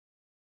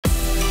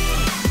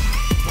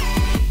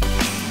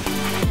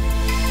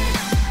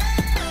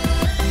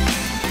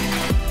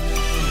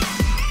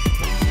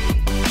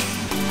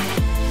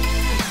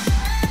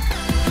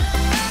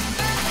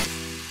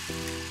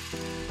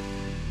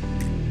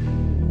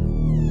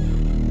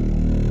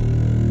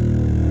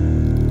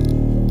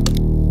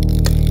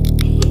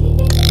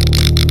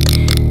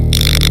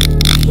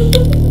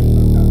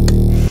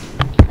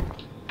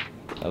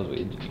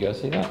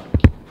guys see that?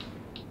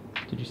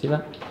 Did you see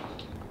that?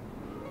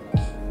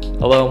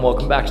 Hello and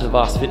welcome back to the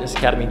Vast Fitness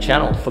Academy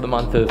channel for the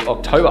month of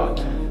October.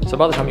 So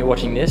by the time you're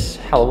watching this,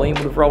 Halloween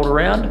would have rolled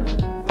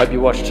around. Hope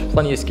you watched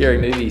plenty of scary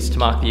movies to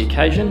mark the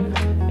occasion,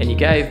 and you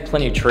gave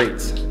plenty of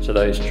treats to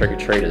those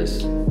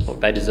trick-or-treaters.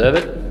 Look, they deserve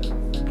it.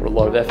 Put a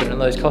lot of effort in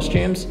those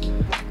costumes.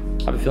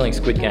 I have a feeling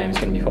Squid Game is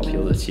going to be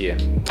popular this year.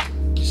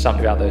 Just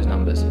something about those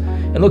numbers.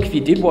 And look, if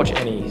you did watch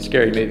any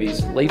scary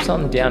movies, leave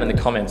something down in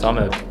the comments. I'm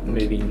a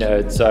movie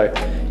nerd, so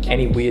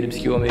any weird,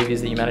 obscure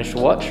movies that you managed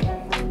to watch,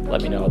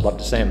 let me know. I'd love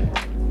to see them.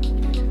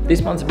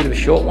 This month's a bit of a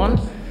short one.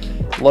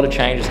 A lot of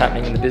changes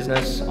happening in the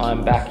business.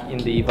 I'm back in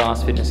the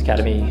Vast Fitness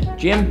Academy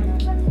gym.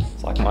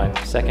 It's like my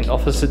second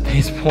office at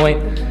this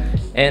point.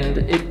 And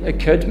it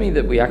occurred to me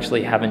that we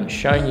actually haven't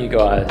shown you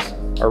guys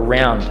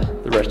around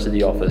the rest of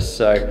the office.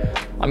 So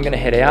I'm gonna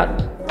head out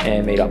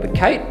and meet up with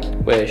Kate,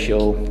 where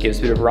she'll give us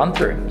a bit of a run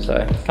through.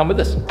 So come with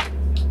us.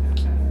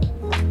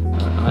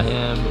 I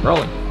am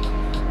rolling.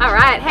 All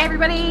right, hey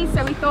everybody.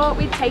 So we thought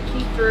we'd take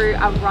you through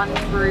a run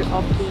through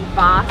of the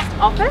Vast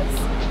office.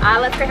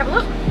 Let's go have a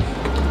look.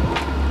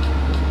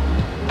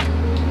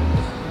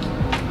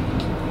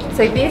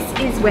 So this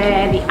is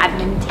where the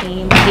admin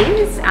team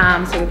is.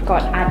 So we've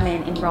got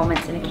admin,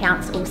 enrollments and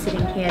accounts all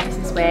sitting here. This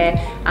is where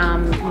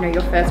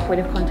your first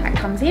point of contact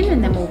comes in,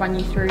 and then we'll run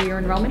you through your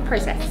enrollment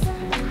process.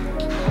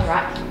 All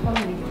right,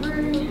 follow me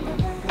through.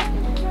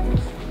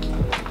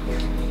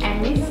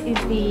 And this is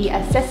the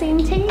assessing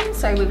team.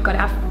 So we've got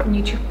our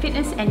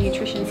fitness and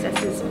nutrition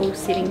assessors all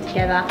sitting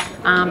together.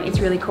 It's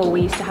really cool.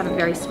 We used to have a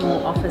very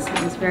small office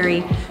that was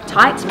very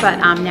tight, but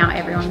now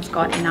everyone's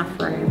got enough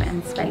room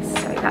and space,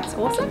 so that's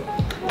awesome.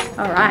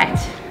 All right.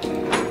 So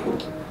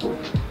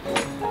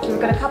we've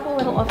got a couple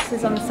little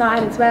offices on the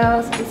side as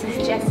well. So this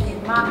is Jess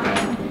in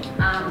marketing,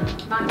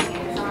 marketing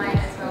and design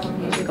as well.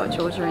 We've got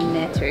Georgia in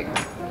there too.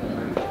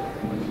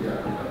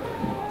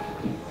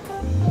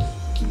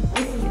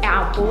 This is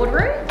our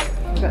boardroom.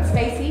 We've got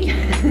Stacey.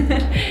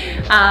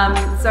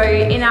 So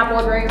in our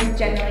boardroom,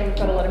 generally we've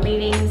got a lot of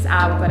meetings. We've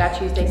got our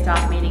Tuesday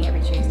staff meeting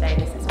every Tuesday.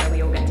 This is where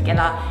we all get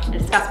together and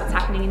discuss what's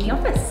happening in the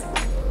office.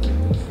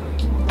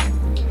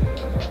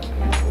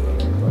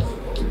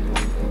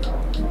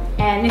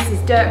 And this is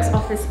Dirk's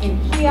office in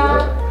here.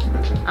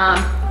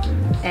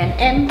 And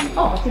M.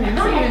 Oh, I didn't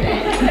know you in there.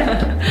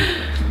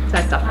 So I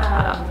stuffed that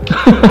part up.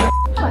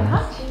 Hello,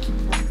 Hutch.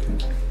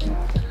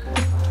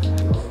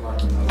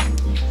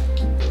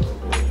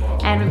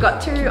 And we've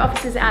got two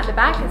offices at the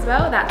back as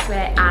well. That's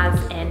where Az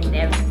and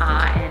Nev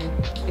are, and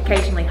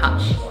occasionally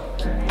Hutch.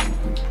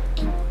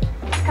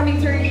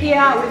 Coming through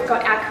here, we've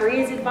got our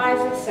careers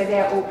advisors. So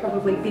they're all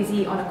probably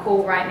busy on a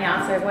call right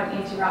now, so I won't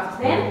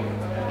interrupt them.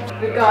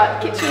 We've got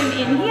kitchen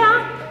in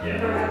here,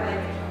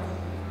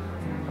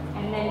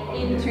 and then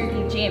into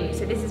the gym.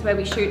 So this is where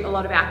we shoot a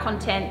lot of our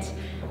content.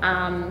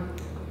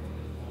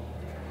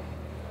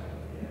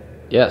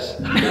 Yes.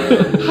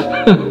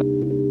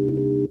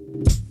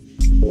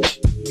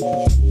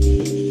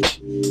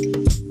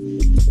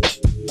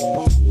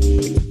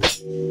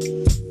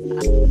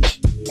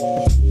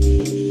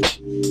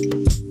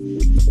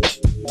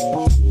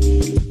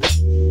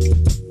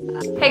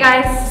 Hey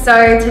guys,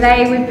 so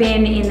today we've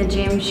been in the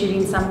gym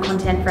shooting some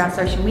content for our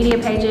social media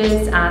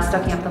pages,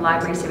 stocking up the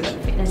library, so we've got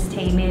the fitness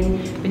team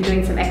in, been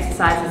doing some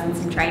exercises and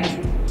some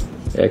training.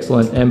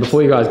 Excellent. And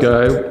before you guys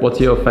go, what's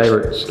your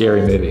favorite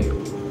scary movie?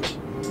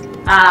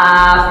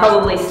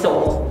 Probably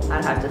Saw,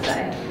 I'd have to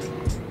say.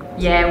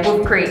 Yeah,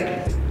 Wolf Creek.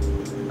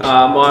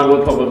 Mine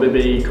would probably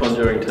be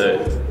Conjuring 2.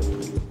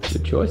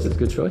 Good choices,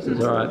 good choices.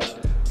 All right,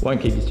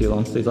 won't keep you too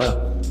long. See you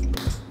later.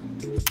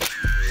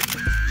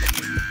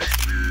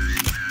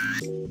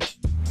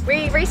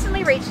 We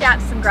recently reached out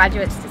to some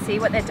graduates to see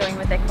what they're doing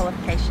with their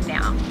qualification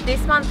now.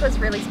 This month was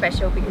really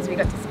special because we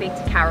got to speak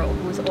to Carol,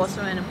 who was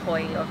also an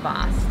employee of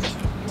Vast.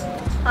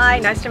 Hi,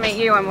 nice to meet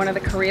you. I'm one of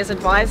the careers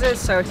advisors,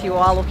 so if you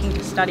are looking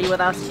to study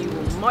with us, you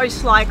will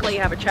most likely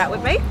have a chat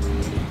with me.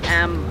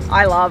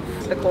 I love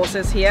the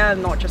courses here,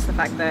 not just the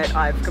fact that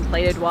I've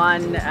completed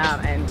one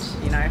and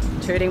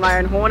tooting my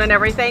own horn and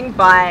everything,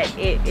 but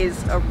it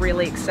is a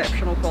really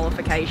exceptional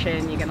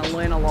qualification. You're going to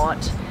learn a lot,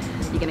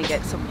 you're going to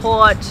get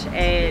support,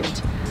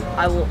 and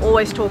I will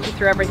always talk you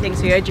through everything,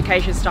 so your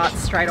education starts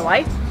straight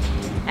away.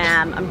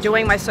 I'm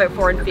doing my Cert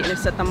 4 in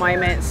fitness at the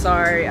moment, so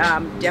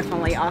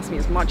definitely ask me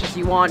as much as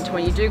you want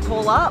when you do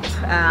call up.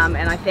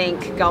 And I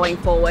think going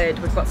forward,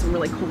 we've got some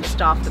really cool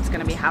stuff that's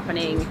going to be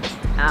happening.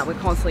 We're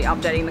constantly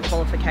updating the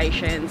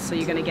qualifications, so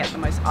you're going to get the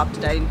most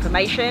up-to-date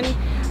information,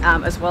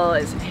 as well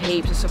as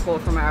heaps of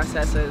support from our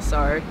assessors,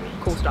 so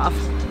cool stuff.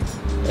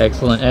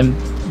 Excellent. And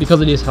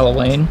because it is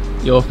Halloween,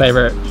 your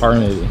favorite horror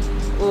movie?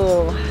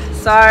 Ooh.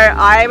 So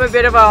I'm a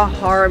bit of a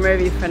horror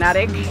movie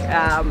fanatic,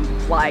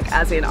 like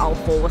as in I'll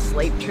fall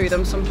asleep to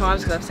them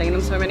sometimes because I've seen them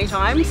so many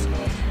times.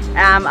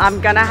 I'm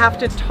gonna have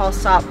to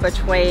toss up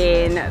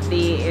between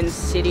the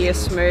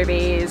Insidious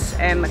movies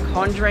and the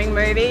Conjuring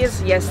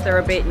movies. Yes, they're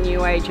a bit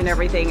new age and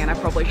everything, and I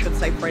probably should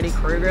say Freddy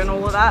Krueger and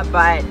all of that,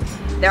 but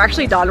they're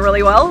actually done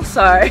really well,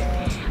 so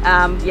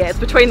yeah, it's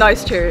between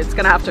those two, it's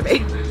gonna have to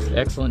be.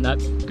 Excellent.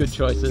 That's good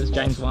choices.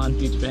 James won.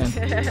 Huge fan.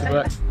 Good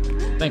work.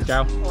 Thanks,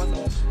 Carol.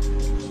 Awesome.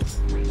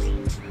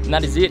 And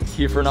that is it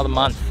here for another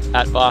month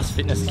at Vast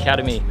Fitness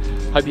Academy.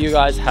 Hope you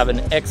guys have an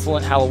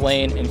excellent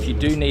Halloween, and if you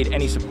do need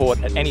any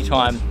support at any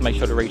time, make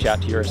sure to reach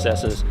out to your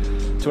assessors.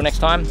 Till next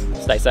time,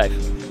 stay safe.